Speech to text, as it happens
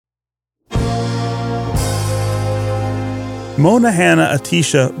Mona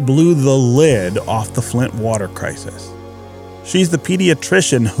Hanna-Attisha blew the lid off the Flint water crisis. She's the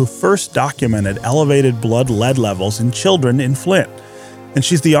pediatrician who first documented elevated blood lead levels in children in Flint. And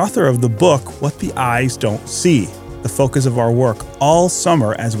she's the author of the book, What the Eyes Don't See, the focus of our work all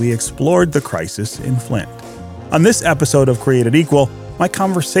summer as we explored the crisis in Flint. On this episode of Created Equal, my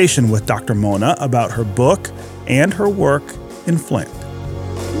conversation with Dr. Mona about her book and her work in Flint.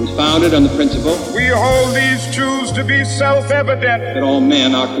 It was founded on the principle, we hold these truths to be self-evident, that all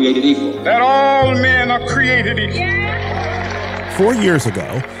men are created equal. that all men are created equal. 4 years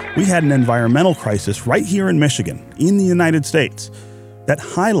ago, we had an environmental crisis right here in Michigan, in the United States, that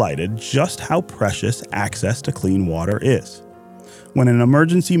highlighted just how precious access to clean water is. When an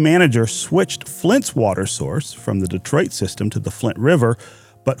emergency manager switched Flint's water source from the Detroit system to the Flint River,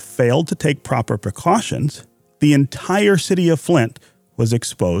 but failed to take proper precautions, the entire city of Flint was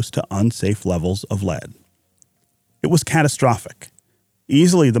exposed to unsafe levels of lead. It was catastrophic,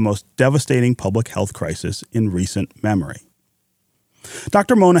 easily the most devastating public health crisis in recent memory.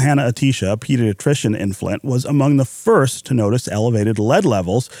 Dr. Mona Hanna-Attisha, a pediatrician in Flint, was among the first to notice elevated lead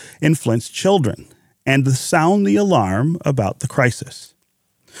levels in Flint's children and to sound the alarm about the crisis.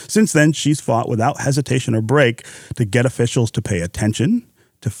 Since then, she's fought without hesitation or break to get officials to pay attention,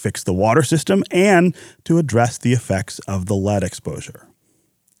 to fix the water system, and to address the effects of the lead exposure.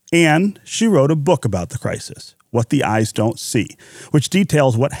 And she wrote a book about the crisis, What the Eyes Don't See, which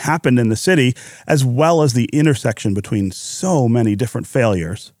details what happened in the city, as well as the intersection between so many different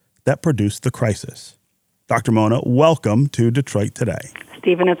failures that produced the crisis. Dr. Mona, welcome to Detroit Today.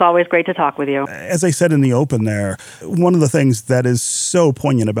 Stephen, it's always great to talk with you. As I said in the open there, one of the things that is so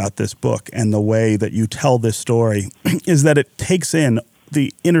poignant about this book and the way that you tell this story is that it takes in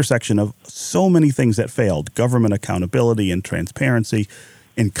the intersection of so many things that failed: government accountability and transparency,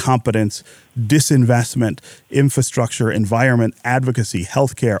 incompetence, disinvestment, infrastructure, environment, advocacy,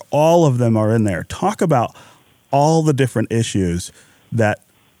 healthcare. All of them are in there. Talk about all the different issues that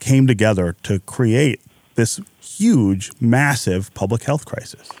came together to create this huge, massive public health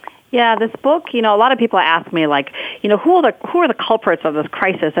crisis. Yeah, this book, a lot of people ask me, who are the culprits of this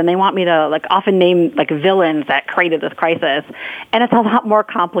crisis? And they want me to, often name, villains that created this crisis. And it's a lot more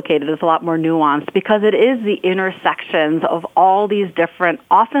complicated. It's a lot more nuanced because it is the intersections of all these different,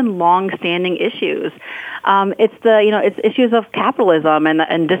 often long-standing issues. It's issues of capitalism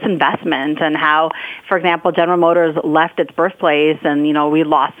and disinvestment and how, for example, General Motors left its birthplace and, we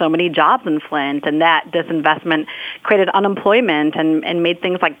lost so many jobs in Flint, and that disinvestment created unemployment and made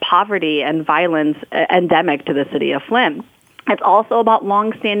things like poverty and violence endemic to the city of Flint. It's also about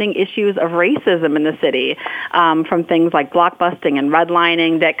long-standing issues of racism in the city, from things like blockbusting and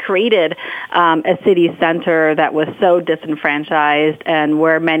redlining that created a city center that was so disenfranchised and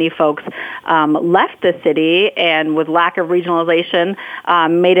where many folks left the city, and with lack of regionalization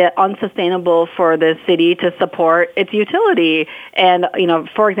made it unsustainable for the city to support its utility and,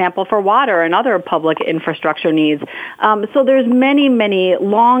 for example, for water and other public infrastructure needs. So there's many, many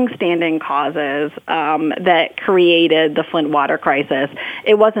long-standing causes that created the Flint water crisis.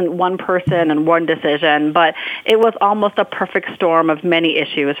 It wasn't one person and one decision, but it was almost a perfect storm of many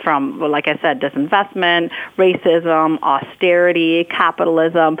issues from, like I said, disinvestment, racism, austerity,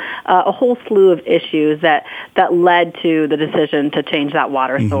 capitalism, a whole slew of issues that led to the decision to change that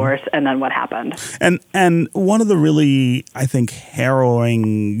water source, and then what happened. And one of the really, I think,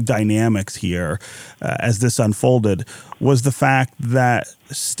 harrowing dynamics here as this unfolded was the fact that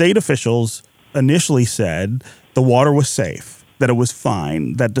state officials initially said the water was safe, that it was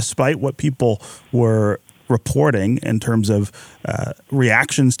fine, that despite what people were reporting in terms of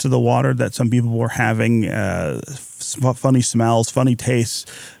reactions to the water, that some people were having funny smells, funny tastes,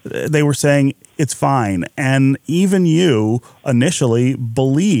 they were saying it's fine. And even you initially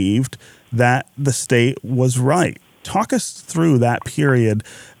believed that the state was right. Talk us through that period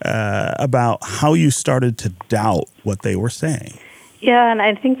about how you started to doubt what they were saying. Yeah, and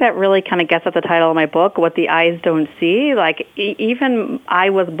I think that really kind of gets at the title of my book, What the Eyes Don't See. Even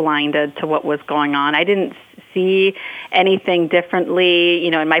I was blinded to what was going on. I didn't see anything differently,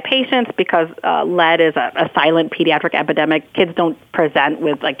 in my patients, because lead is a silent pediatric epidemic. Kids don't present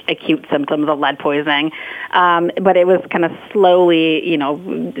with acute symptoms of lead poisoning, but it was kind of slowly,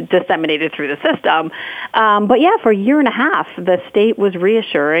 disseminated through the system. But yeah, for a year and a half, the state was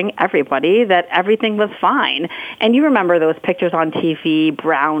reassuring everybody that everything was fine. And you remember those pictures on TV,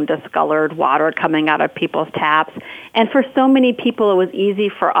 brown, discolored water coming out of people's taps. And for so many people, it was easy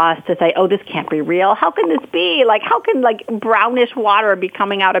for us to say, oh, this can't be real. How can this be? be? Like, how can like brownish water be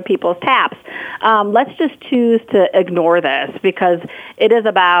coming out of people's taps? Let's just choose to ignore this because it is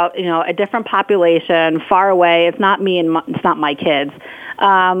about, a different population, far away. It's not me and it's not my kids,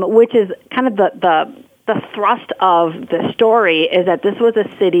 which is kind of the thrust of the story is that this was a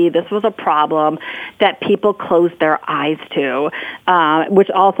city, this was a problem that people closed their eyes to, which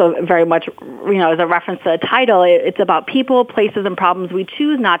also very much, is a reference to the title. It's about people, places, and problems we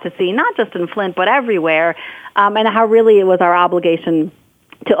choose not to see, not just in Flint, but everywhere, and how really it was our obligation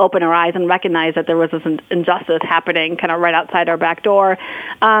to open our eyes and recognize that there was this injustice happening kind of right outside our back door.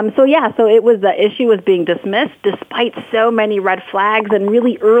 So it was the issue was being dismissed despite so many red flags and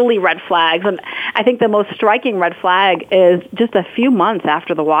really early red flags. And I think the most striking red flag is just a few months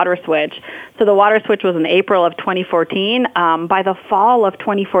after the water switch. So the water switch was in April of 2014. By the fall of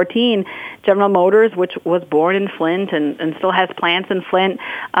 2014, General Motors, which was born in Flint and still has plants in Flint,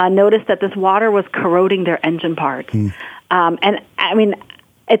 noticed that this water was corroding their engine parts.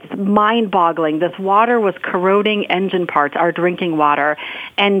 It's mind-boggling. This water was corroding engine parts, our drinking water,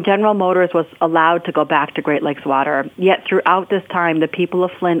 and General Motors was allowed to go back to Great Lakes Water. Yet throughout this time, the people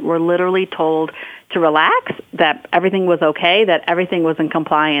of Flint were literally told to relax, that everything was okay, that everything was in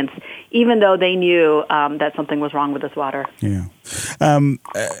compliance, even though they knew that something was wrong with this water. Yeah.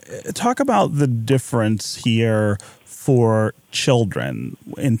 Talk about the difference here for children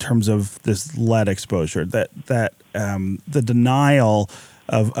in terms of this lead exposure, that the denial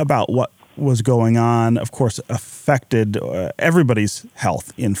about what was going on, of course, affected everybody's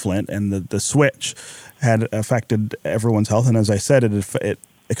health in Flint, and the switch had affected everyone's health. And as I said, it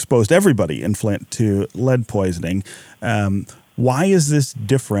exposed everybody in Flint to lead poisoning. Why is this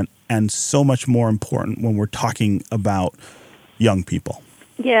different and so much more important when we're talking about young people?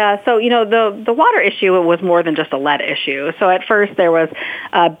 Yeah, so, the water issue was more than just a lead issue. So at first there was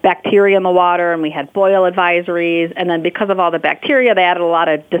bacteria in the water, and we had boil advisories. And then because of all the bacteria, they added a lot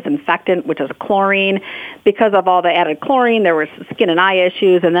of disinfectant, which is chlorine. Because of all the added chlorine, there were skin and eye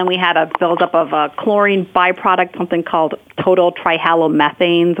issues. And then we had a buildup of a chlorine byproduct, something called total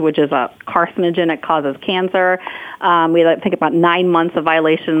trihalomethanes, which is a carcinogen. It causes cancer. We had, I think, about 9 months of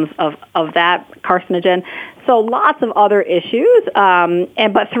violations of that carcinogen. So lots of other issues,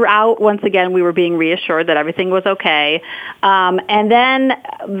 but throughout, once again, we were being reassured that everything was okay. And then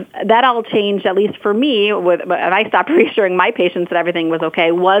that all changed, at least for me, and I stopped reassuring my patients that everything was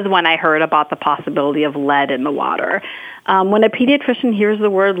okay, was when I heard about the possibility of lead in the water. When a pediatrician hears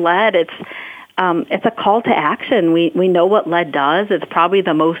the word lead, it's a call to action. We know what lead does. It's probably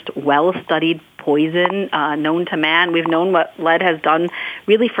the most well-studied poison known to man. We've known what lead has done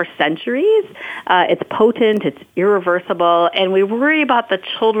really for centuries. It's potent, it's irreversible, and we worry about the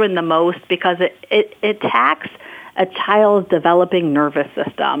children the most because it attacks a child's developing nervous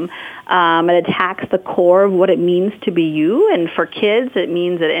system. It attacks the core of what it means to be you. And for kids, it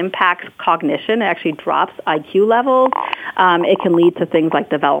means it impacts cognition. It actually drops IQ levels. It can lead to things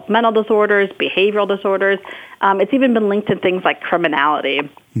like developmental disorders, behavioral disorders. It's even been linked to things like criminality.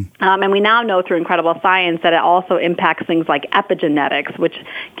 And we now know through incredible science that it also impacts things like epigenetics, which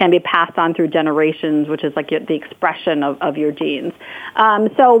can be passed on through generations, which is like the expression of your genes.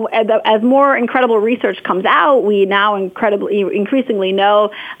 So as more incredible research comes out, we now increasingly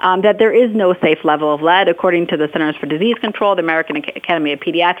know that there is no safe level of lead. According to the Centers for Disease Control, the American Academy of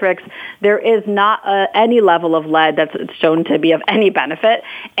Pediatrics, there is not any level of lead that's shown to be of any benefit,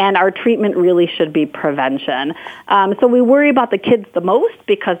 and our treatment really should be prevention. So we worry about the kids the most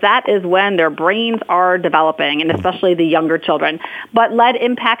because that is when their brains are developing, and especially the younger children. But lead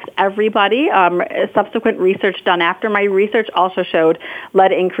impacts everybody. Subsequent research done after my research also showed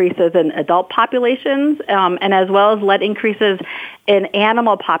lead increases in adult populations, and as well as lead increases in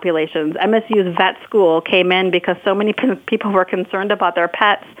animal populations. MSU's vet school came in because so many people were concerned about their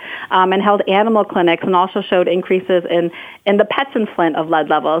pets and held animal clinics, and also showed increases in the pets in Flint of lead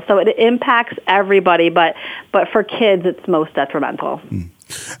levels. So it impacts everybody, but for kids, it's most detrimental.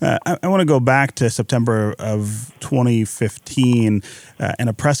 I want to go back to September of 2015 in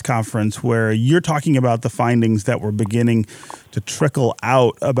a press conference where you're talking about the findings that were beginning to trickle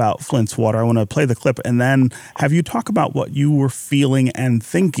out about Flint's water. I want to play the clip and then have you talk about what you were feeling and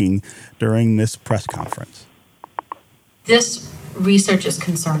thinking during this press conference. This research is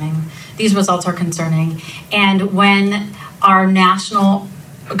concerning. These results are concerning. And when our national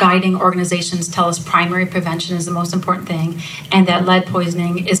guiding organizations tell us primary prevention is the most important thing and that lead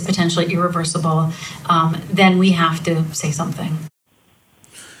poisoning is potentially irreversible, then we have to say something.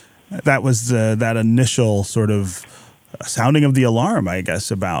 That was that initial sort of sounding of the alarm, I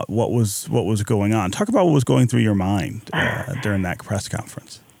guess, about what was going on. Talk about what was going through your mind during that press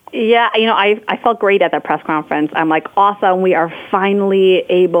conference. Yeah, I felt great at that press conference. I'm like, awesome, we are finally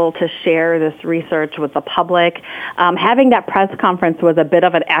able to share this research with the public. Having that press conference was a bit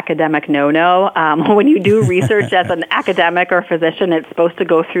of an academic no-no. When you do research as an academic or physician, it's supposed to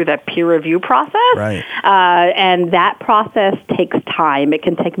go through the peer review process. Right. And that process takes time. It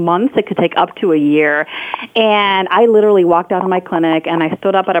can take months. It could take up to a year. And I literally walked out of my clinic and I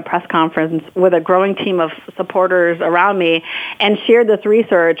stood up at a press conference with a growing team of supporters around me and shared this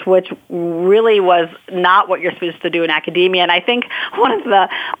research, which really was not what you're supposed to do in academia. And I think one of the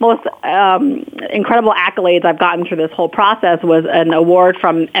most incredible accolades I've gotten through this whole process was an award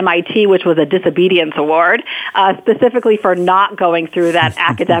from MIT, which was a disobedience award, specifically for not going through that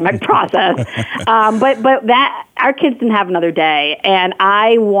academic process. But that our kids didn't have another day, and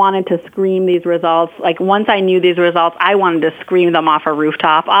I wanted to scream these results. Like, once I knew these results, I wanted to scream them off a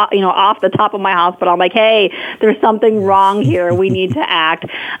rooftop, off the top of my hospital. I'm like, hey, there's something wrong here. We need to act.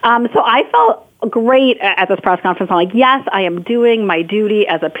 So I felt great at this press conference. I'm like, yes, I am doing my duty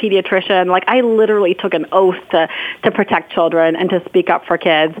as a pediatrician. Like, I literally took an oath to protect children and to speak up for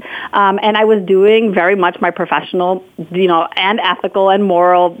kids. And I was doing very much my professional, and ethical and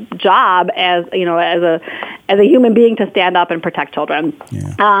moral job as a human being to stand up and protect children.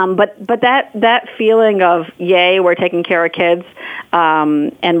 Yeah. But that feeling of, yay, we're taking care of kids,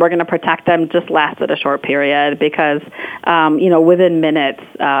 and we're going to protect them, just lasted a short period because, within minutes,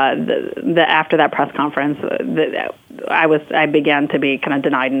 after that press conference, I began to be kind of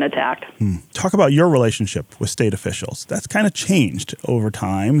denied and attacked. Talk about your relationship with state officials. That's kind of changed over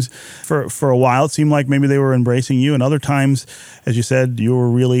time. For a while, it seemed like maybe they were embracing you, and other times, as you said, you were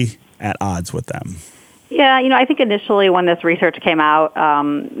really at odds with them. Yeah, I think initially when this research came out,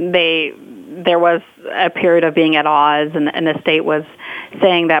 there was a period of being at odds, and the state was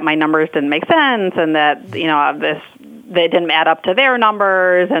saying that my numbers didn't make sense, and that they didn't add up to their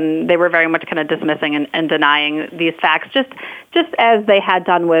numbers, and they were very much kind of dismissing and denying these facts, just as they had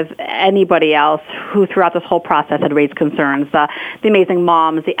done with anybody else who throughout this whole process had raised concerns. The amazing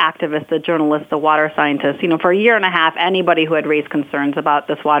moms, the activists, the journalists, the water scientists. For a year and a half, anybody who had raised concerns about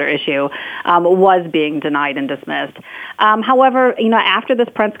this water issue was being denied and dismissed. However, after this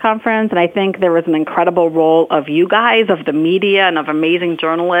press conference, and I think there was an incredible role of you guys, of the media, and of amazing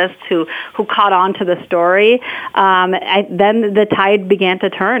journalists who caught on to the story, then the tide began to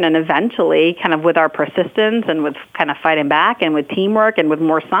turn, and eventually, kind of with our persistence and with kind of fighting back and with teamwork and with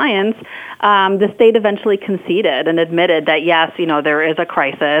more science, the state eventually conceded and admitted that, yes, there is a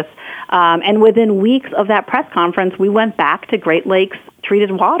crisis. And within weeks of that press conference, we went back to Great Lakes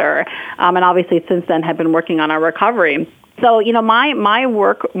treated water, and obviously since then have been working on our recovery. So,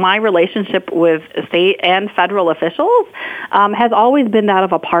 my relationship with state and federal officials has always been that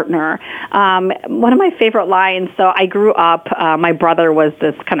of a partner. One of my favorite lines, so I grew up, my brother was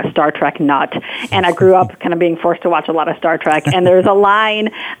this kind of Star Trek nut, and I grew up kind of being forced to watch a lot of Star Trek. And there's a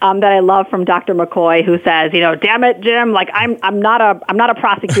line that I love from Dr. McCoy who says, damn it, Jim, like I'm not a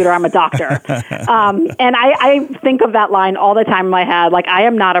prosecutor, I'm a doctor. And I think of that line all the time in my head, like, I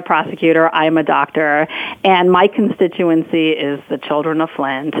am not a prosecutor, I am a doctor, and my constituency is the children of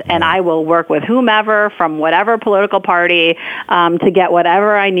Flint, and I will work with whomever from whatever political party to get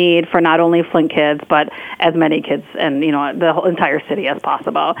whatever I need for not only Flint kids, but as many kids and the whole entire city as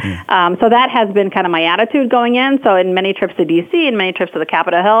possible. So that has been kind of my attitude going in. So in many trips to D.C. and many trips to the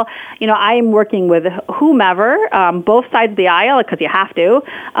Capitol Hill, I'm working with whomever, both sides of the aisle, because you have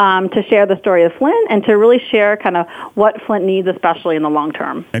to share the story of Flint and to really share kind of what Flint needs, especially in the long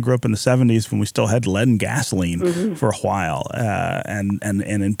term. I grew up in the 70s when we still had lead and gasoline for a while. And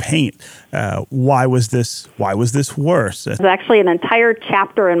in paint. Why was this worse? There's actually an entire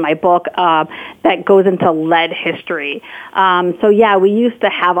chapter in my book that goes into lead history. We used to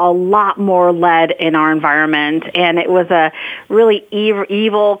have a lot more lead in our environment, and it was a really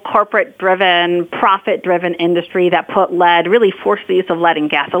evil, corporate-driven, profit-driven industry that really forced the use of lead in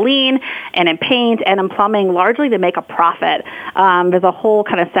gasoline and in paint and in plumbing, largely to make a profit. There's a whole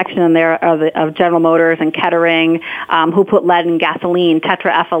kind of section in there of General Motors and Kettering, who put lead in gasoline,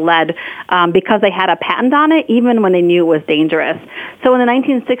 tetraethyl lead, because they had a patent on it, even when they knew it was dangerous. So in the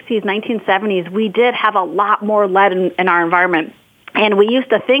 1960s, 1970s, we did have a lot more lead in our environment. And we used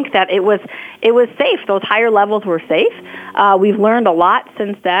to think that it was safe. Those higher levels were safe. We've learned a lot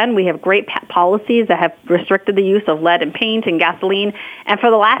since then. We have great policies that have restricted the use of lead in paint and gasoline. And for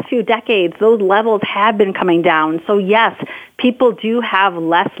the last few decades, those levels have been coming down. So yes, people do have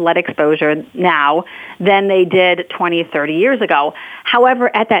less lead exposure now than they did 20, 30 years ago. However,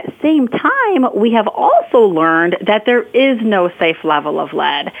 at that same time, we have also learned that there is no safe level of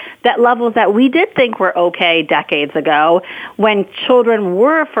lead. That levels that we did think were okay decades ago, when children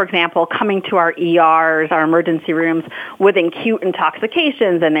were, for example, coming to our ERs, our emergency rooms, with acute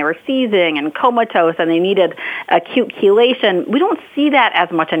intoxications, and they were seizing and comatose, and they needed acute chelation. We don't see that as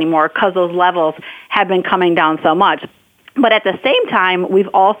much anymore because those levels have been coming down so much. But at the same time, we've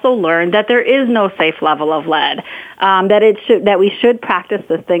also learned that there is no safe level of lead, that we should practice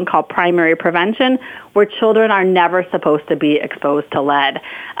this thing called primary prevention, where children are never supposed to be exposed to lead.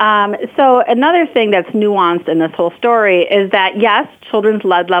 So another thing that's nuanced in this whole story is that, yes, children's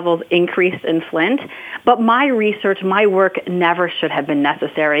lead levels increased in Flint, but my research, my work never should have been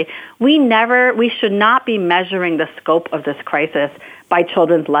necessary. We should not be measuring the scope of this crisis by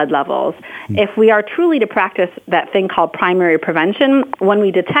children's lead levels. If we are truly to practice that thing called primary prevention, when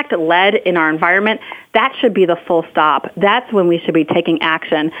we detect lead in our environment, that should be the full stop. That's when we should be taking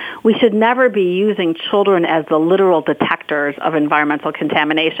action. We should never be using children as the literal detectors of environmental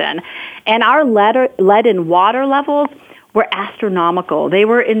contamination. And our lead in water levels were astronomical. They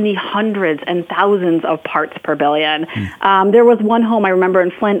were in the hundreds and thousands of parts per billion. There was one home I remember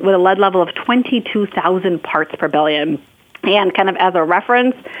in Flint with a lead level of 22,000 parts per billion. And kind of as a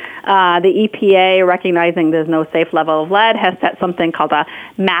reference, the EPA, recognizing there's no safe level of lead, has set something called a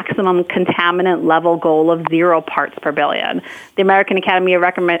maximum contaminant level goal of 0 parts per billion. The American Academy of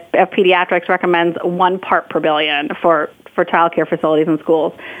Pediatrics recommends 1 part per billion for child care facilities and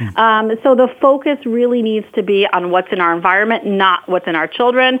schools. So the focus really needs to be on what's in our environment, not what's in our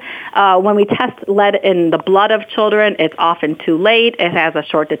children. When we test lead in the blood of children, it's often too late. It has a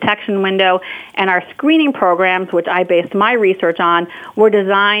short detection window. And our screening programs, which I based my research on, were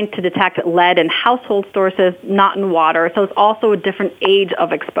designed to detect lead in household sources, not in water. So it's also a different age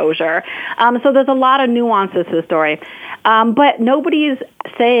of exposure. So there's a lot of nuances to the story. But nobody's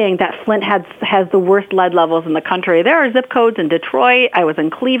saying that Flint has the worst lead levels in the country. There are zip codes in Detroit, I was in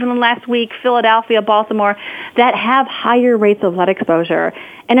Cleveland last week, Philadelphia, Baltimore, that have higher rates of lead exposure.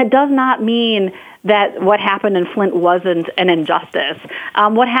 And it does not mean that what happened in Flint wasn't an injustice.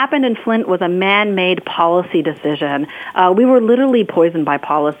 What happened in Flint was a man-made policy decision. We were literally poisoned by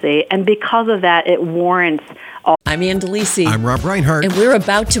policy, and because of that, it warrants all. I'm Ann Delisi. I'm Rob Reinhart. And we're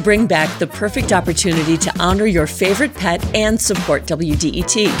about to bring back the perfect opportunity to honor your favorite pet and support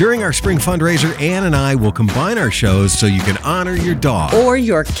WDET. During our spring fundraiser, Ann and I will combine our shows so you can honor your dog. Or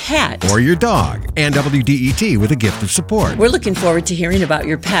your cat. Or your dog. And WDET with a gift of support. We're looking forward to hearing about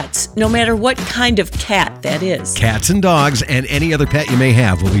your pets, no matter what kind of cat that is. Cats and dogs and any other pet you may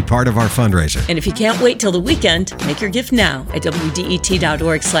have will be part of our fundraiser. And if you can't wait till the weekend, make your gift now at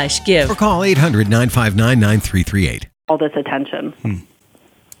WDET.org/give. Or call 800-959-9338. All this attention.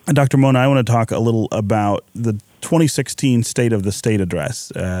 And Dr. Mona, I want to talk a little about the 2016 State of the State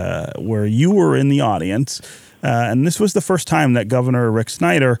address, where you were in the audience. And this was the first time that Governor Rick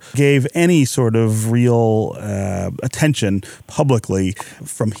Snyder gave any sort of real attention publicly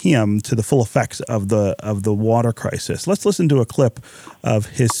from him to the full effects of the water crisis. Let's listen to a clip of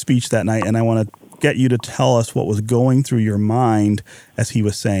his speech that night, and I want to get you to tell us what was going through your mind as he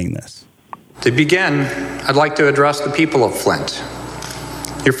was saying this. To begin, I'd like to address the people of Flint.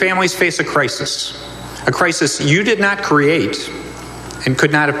 Your families face a crisis you did not create and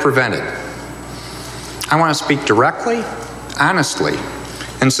could not have prevented. I want to speak directly, honestly,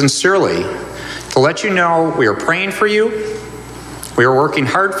 and sincerely to let you know we are praying for you, we are working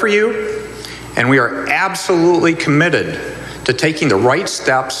hard for you, and we are absolutely committed to taking the right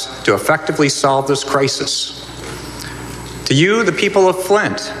steps to effectively solve this crisis. To you, the people of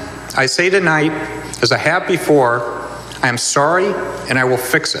Flint, I say tonight, as I have before, I am sorry and I will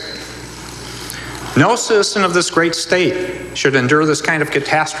fix it. No citizen of this great state should endure this kind of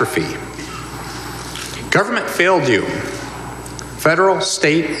catastrophe. Government failed you, federal,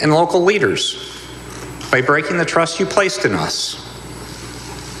 state, and local leaders, by breaking the trust you placed in us.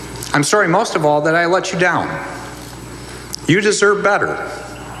 I'm sorry most of all that I let you down. You deserve better.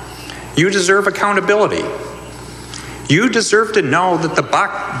 You deserve accountability. You deserve to know that the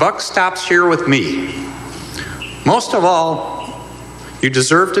buck stops here with me. Most of all, you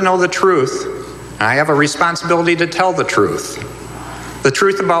deserve to know the truth, and I have a responsibility to tell the truth. The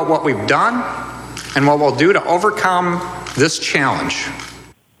truth about what we've done and what we'll do to overcome this challenge.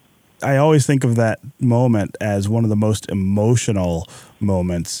 I always think of that moment as one of the most emotional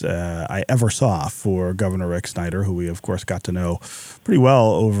moments I ever saw for Governor Rick Snyder, who we, of course, got to know pretty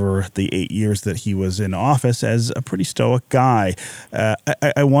well over the 8 years that he was in office as a pretty stoic guy.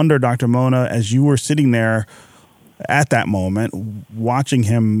 I wonder, Dr. Mona, as you were sitting there at that moment, watching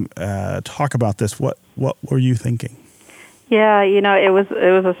him talk about this, what were you thinking? Yeah, it was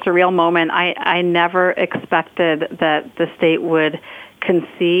a surreal moment. I never expected that the state would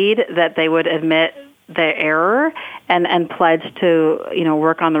concede, that they would admit their error and pledge to,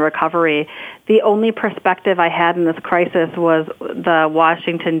 work on the recovery. The only perspective I had in this crisis was the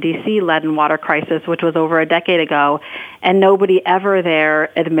Washington, D.C. lead and water crisis, which was over a decade ago, and nobody ever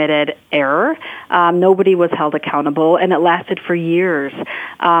there admitted error. Nobody was held accountable, and it lasted for years,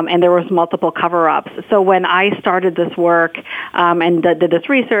 and there was multiple cover-ups. So when I started this work and did this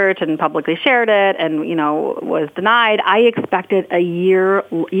research and publicly shared it and, was denied, I expected a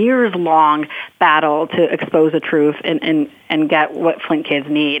years-long battle to expose the truth and get what Flint kids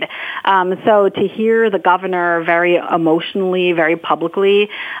need. So to hear the governor very emotionally, very publicly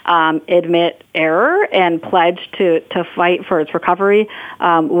admit error and pledge to fight for its recovery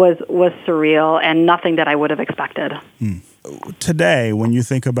was surreal and nothing that I would have expected. Today, when you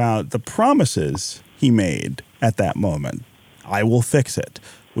think about the promises he made at that moment, I will fix it.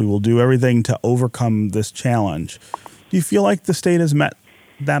 We will do everything to overcome this challenge. Do you feel like the state has met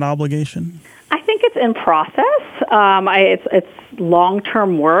that obligation? I think it's in process. It's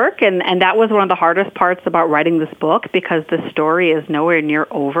long-term work, and that was one of the hardest parts about writing this book because the story is nowhere near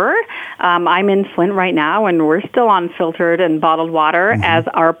over. I'm in Flint right now, and we're still on filtered and bottled water as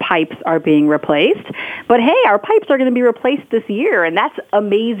our pipes are being replaced. But hey, our pipes are going to be replaced this year, and that's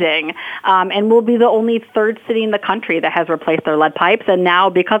amazing. And we'll be the only third city in the country that has replaced their lead pipes. And now,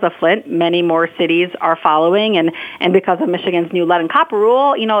 because of Flint, many more cities are following, and because of Michigan's new lead and copper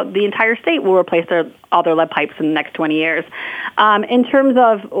rule, the entire state will replace all their lead pipes in the next 20 years. In terms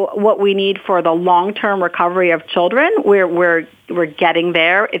of what we need for the long-term recovery of children, we're getting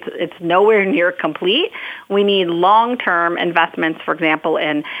there. It's nowhere near complete. We need long-term investments, for example,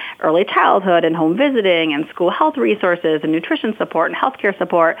 in early childhood and home visiting and school health resources and nutrition support and healthcare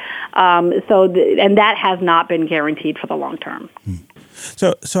support. And that has not been guaranteed for the long term.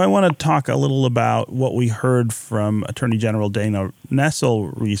 So I want to talk a little about what we heard from Attorney General Dana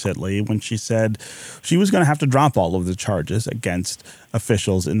Nessel recently when she said she was going to have to drop all of the charges against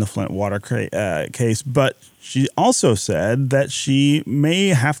officials in the Flint water case, but she also said that she may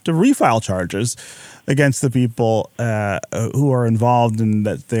have to refile charges against the people who are involved and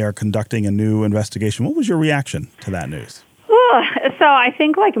that they are conducting a new investigation. What was your reaction to that news? So I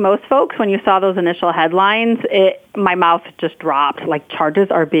think like most folks, when you saw those initial headlines, my mouth just dropped. Like,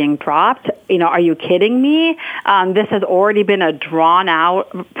 charges are being dropped. Are you kidding me? This has already been a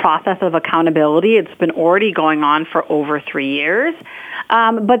drawn-out process of accountability. It's been already going on for over 3 years.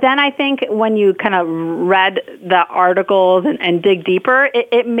 But then I think when you kind of read the articles and dig deeper,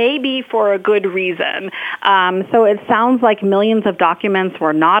 it may be for a good reason. So it sounds like millions of documents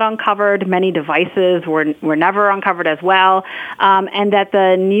were not uncovered. Many devices were never uncovered as well. And that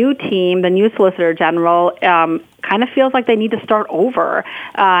the new team, the new Solicitor General, kind of feels like they need to start over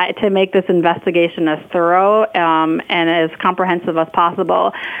to make this investigation as thorough and as comprehensive as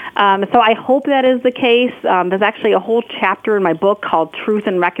possible. So I hope that is the case. There's actually a whole chapter in my book called Truth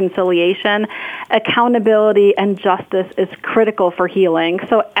and Reconciliation. Accountability and justice is critical for healing.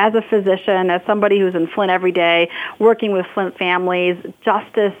 So as a physician, as somebody who's in Flint every day, working with Flint families,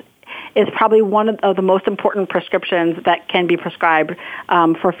 justice is probably one of the most important prescriptions that can be prescribed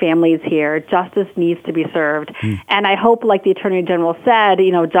for families here. Justice needs to be served. And I hope, like the Attorney General said,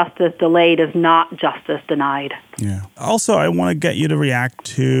 justice delayed is not justice denied. Yeah. Also, I want to get you to react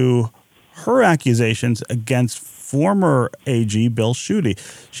to her accusations against former AG Bill Schuette.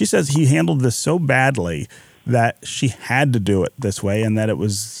 She says he handled this so badly that she had to do it this way and that it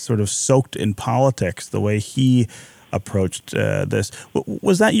was sort of soaked in politics the way he approached this.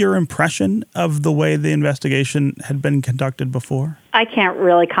 Was that your impression of the way the investigation had been conducted before? I can't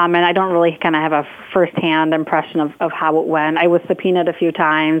really comment. I don't really kind of have a firsthand impression of how it went. I was subpoenaed a few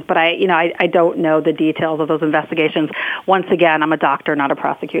times, but I don't know the details of those investigations. Once again, I'm a doctor, not a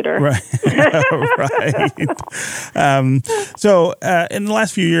prosecutor. Right. So in the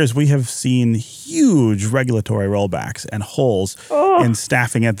last few years, we have seen huge regulatory rollbacks and holes in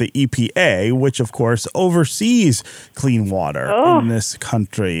staffing at the EPA, which, of course, oversees clean water in this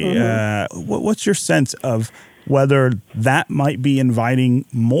country. What's your sense of whether that might be inviting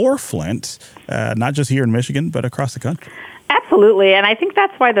more Flint, not just here in Michigan, but across the country? Absolutely, and I think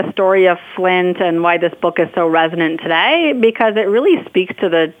that's why the story of Flint and why this book is so resonant today, because it really speaks to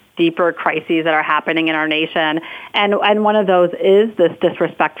the deeper crises that are happening in our nation. And one of those is this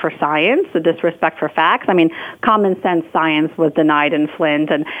disrespect for science, the disrespect for facts. I mean, common sense science was denied in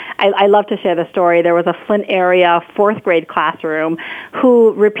Flint. And I love to share the story. There was a Flint area fourth grade classroom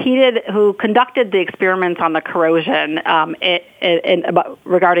who conducted the experiments on the corrosion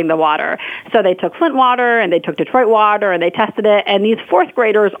regarding the water. So they took Flint water and they took Detroit water and they tested it. And these fourth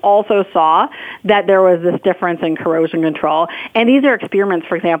graders also saw that there was this difference in corrosion control. And these are experiments,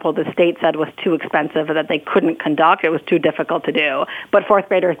 for example, the state said was too expensive that they couldn't conduct. It was too difficult to do, but fourth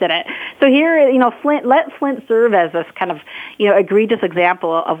graders did it. So here, let Flint serve as this kind of, egregious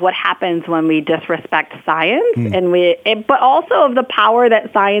example of what happens when we disrespect science, but also of the power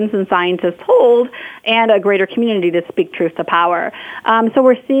that science and scientists hold, and a greater community to speak truth to power. So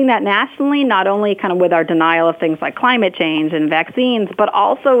we're seeing that nationally, not only kind of with our denial of things like climate change and vaccines, but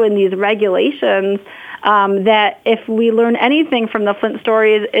also in these regulations. That if we learn anything from the Flint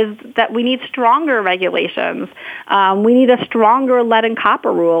story is that we need stronger regulations. We need a stronger lead and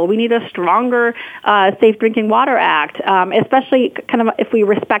copper rule. We need a stronger Safe Drinking Water Act, especially kind of if we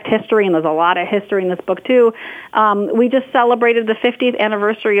respect history, and there's a lot of history in this book too. We just celebrated the 50th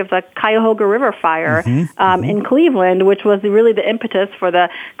anniversary of the Cuyahoga River fire in Cleveland, which was really the impetus for the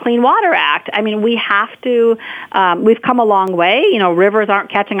Clean Water Act. I mean, we have to, we've come a long way. Rivers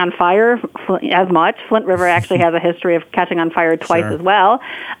aren't catching on fire as much. Flint River actually has a history of catching on fire twice as well.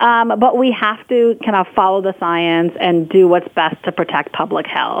 But we have to kind of follow the science and do what's best to protect public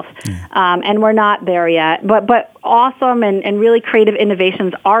health. And we're not there yet. But awesome and really creative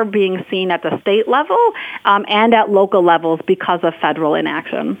innovations are being seen at the state level and at local levels because of federal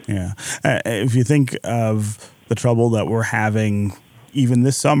inaction. Yeah. If you think of the trouble that we're having even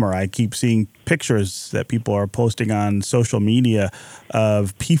this summer, I keep seeing pictures that people are posting on social media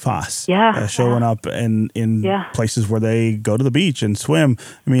of PFAS showing up in places where they go to the beach and swim.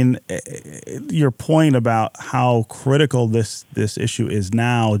 I mean, your point about how critical this issue is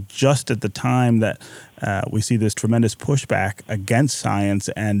now, just at the time that we see this tremendous pushback against science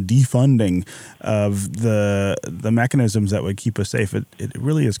and defunding of the mechanisms that would keep us safe, it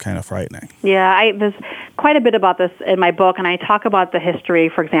really is kind of frightening. Yeah, there's quite a bit about this in my book, and I talk about the history,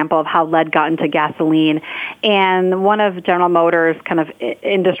 for example, of how lead got into gasoline. And one of General Motors' kind of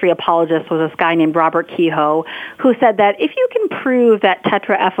industry apologists was this guy named Robert Kehoe, who said that if you can prove that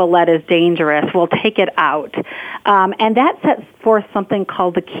tetraethyl lead is dangerous, we'll take it out. And that sets forth something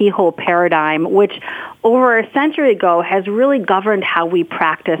called the Kehoe paradigm, which over a century ago has really governed how we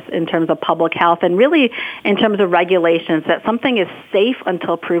practice in terms of public health and really in terms of regulations, that something is safe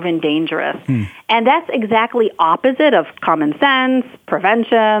until proven dangerous. And that's exactly opposite of common sense,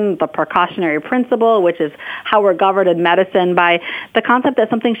 prevention, the precautionary principle, which is how we're governed in medicine by the concept that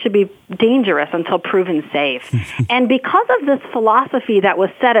something should be dangerous until proven safe. And because of this philosophy that was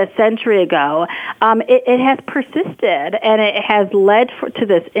set a century ago, it has persisted, and it has led to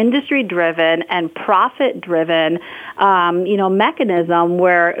this industry-driven and profit-driven, mechanism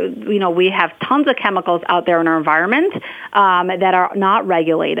where, we have tons of chemicals out there in our environment that are not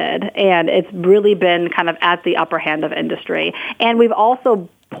regulated, and it's really been kind of at the upper hand of industry. And we've also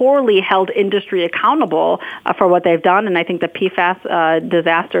poorly held industry accountable for what they've done, and I think the PFAS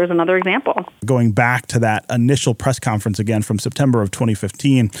disaster is another example. Going back to that initial press conference again from September of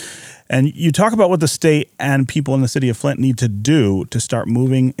 2015, and you talk about what the state and people in the city of Flint need to do to start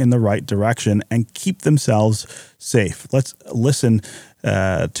moving in the right direction and keep themselves safe. Let's listen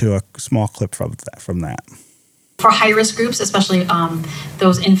to a small clip from that. For high-risk groups, especially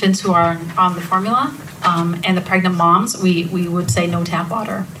those infants who are on the formula and the pregnant moms, we would say no tap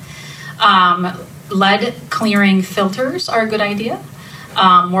water. Lead clearing filters are a good idea.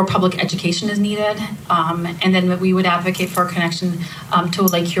 More public education is needed. And then we would advocate for a connection to a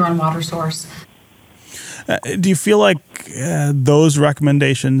Lake Huron water source. Do you feel like those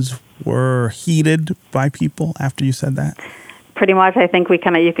recommendations were heeded by people after you said that? Pretty much, I think you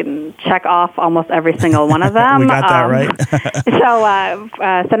can check off almost every single one of them. We got that right.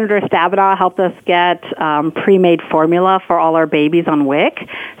 So Senator Stabenow helped us get pre-made formula for all our babies on WIC.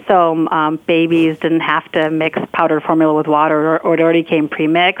 So babies didn't have to mix powdered formula with water, or it already came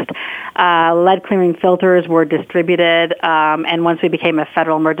pre-mixed. Lead clearing filters were distributed, and once we became a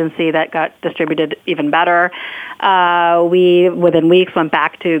federal emergency, that got distributed even better. We, within weeks, went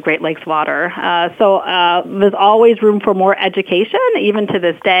back to Great Lakes water. So there's always room for more education, even to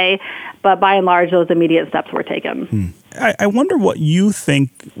this day, but by and large, those immediate steps were taken. I wonder what you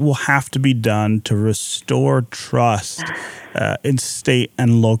think will have to be done to restore trust in state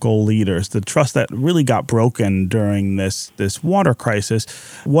and local leaders, the trust that really got broken during this water crisis.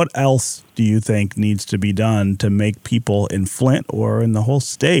 What else do you think needs to be done to make people in Flint or in the whole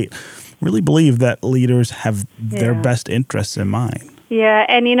state really believe that leaders have their best interests in mind? Yeah,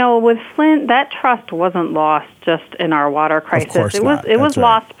 and with Flint, that trust wasn't lost just in our water crisis. Of course not. It was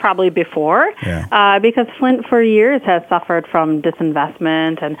lost probably before, because Flint for years has suffered from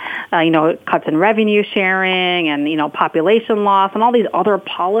disinvestment and cuts in revenue sharing and population loss and all these other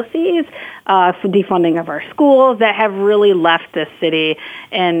policies for defunding of our schools that have really left this city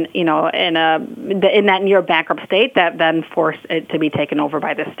in that near bankrupt state that then forced it to be taken over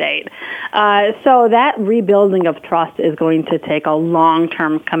by the state. So that rebuilding of trust is going to take a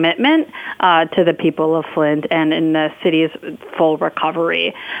long-term commitment to the people of Flint and in the city's full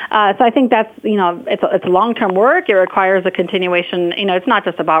recovery. So I think that's, it's long-term work. It requires a continuation. It's not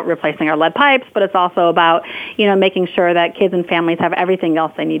just about replacing our lead pipes, but it's also about, making sure that kids and families have everything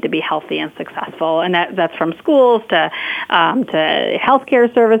else they need to be healthy and successful. And that's from schools to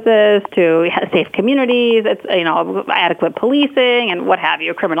healthcare services to safe communities. It's, adequate policing and what have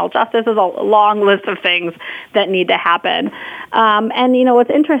you. Criminal justice is a long list of things that need to happen. And what's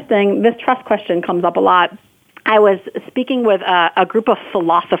interesting, this trust question comes up a lot. I was speaking with a group of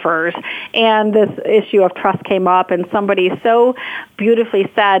philosophers, and this issue of trust came up, and somebody so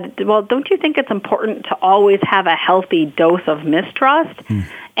beautifully said, well, don't you think it's important to always have a healthy dose of mistrust?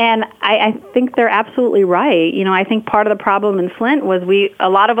 And I think they're absolutely right. I think part of the problem in Flint was a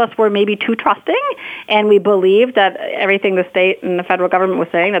lot of us were maybe too trusting, and we believed that everything the state and the federal government was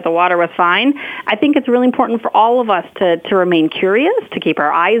saying, that the water was fine. I think it's really important for all of us to remain curious, to keep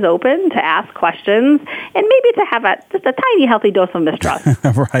our eyes open, to ask questions, and maybe to have just a tiny healthy dose of mistrust.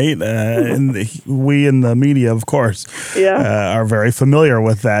 Right. And we in the media, of course, are very familiar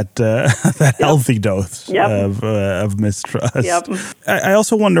with that healthy dose of mistrust. Yep. I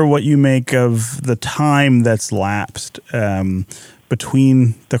also wonder what you make of the time that's lapsed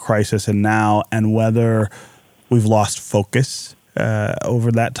between the crisis and now, and whether we've lost focus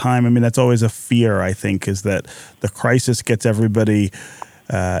over that time. I mean, that's always a fear, I think, is that the crisis gets everybody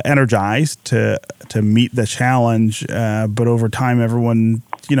energized to meet the challenge, but over time, everyone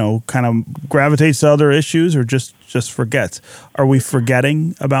kind of gravitates to other issues or just forgets. Are we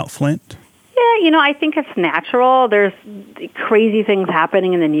forgetting about Flint? Yeah, I think it's natural. There's crazy things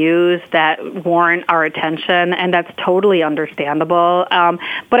happening in the news that warrant our attention, and that's totally understandable.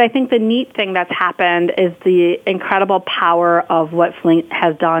 But I think the neat thing that's happened is the incredible power of what Flint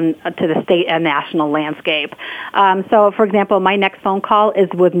has done to the state and national landscape. So, for example, my next phone call is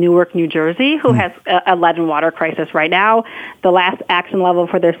with Newark, New Jersey, who has a lead and water crisis right now. The last action level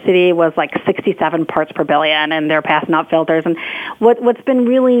for their city was like 67 parts per billion, and they're passing out filters. And what's been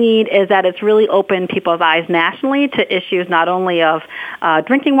really neat is that it's really opened people's eyes nationally to issues not only of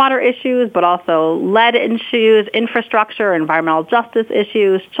drinking water issues, but also lead issues, infrastructure, environmental justice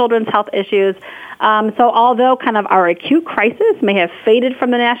issues, children's health issues. So although kind of our acute crisis may have faded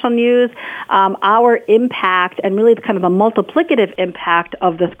from the national news, our impact and really kind of the multiplicative impact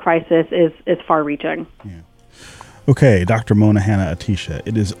of this crisis is far-reaching. Yeah. Okay, Dr. Mona Hanna-Attisha,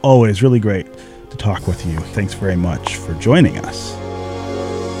 it is always really great to talk with you. Thanks very much for joining us.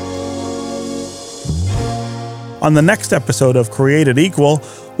 On the next episode of Created Equal,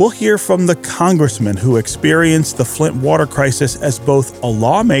 we'll hear from the congressman who experienced the Flint water crisis as both a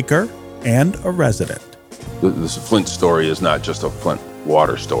lawmaker and a resident. This Flint story is not just a Flint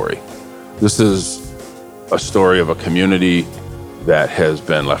water story. This is a story of a community that has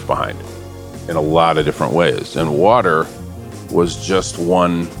been left behind in a lot of different ways. And water was just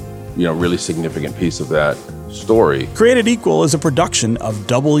one, really significant piece of that story. Created Equal is a production of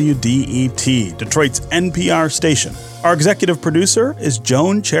WDET, Detroit's NPR station. Our executive producer is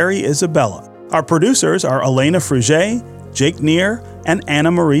Joan Cherry Isabella. Our producers are Elena Fruget, Jake Neer, and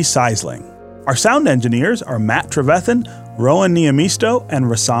Anna Marie Seisling. Our sound engineers are Matt Trevethan, Rowan Niamisto, and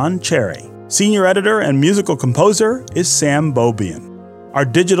Rasan Cherry. Senior editor and musical composer is Sam Bobian. Our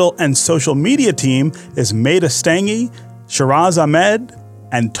digital and social media team is Maida Stange, Shiraz Ahmed,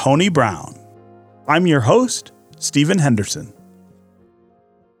 and Tony Brown. I'm your host, Stephen Henderson.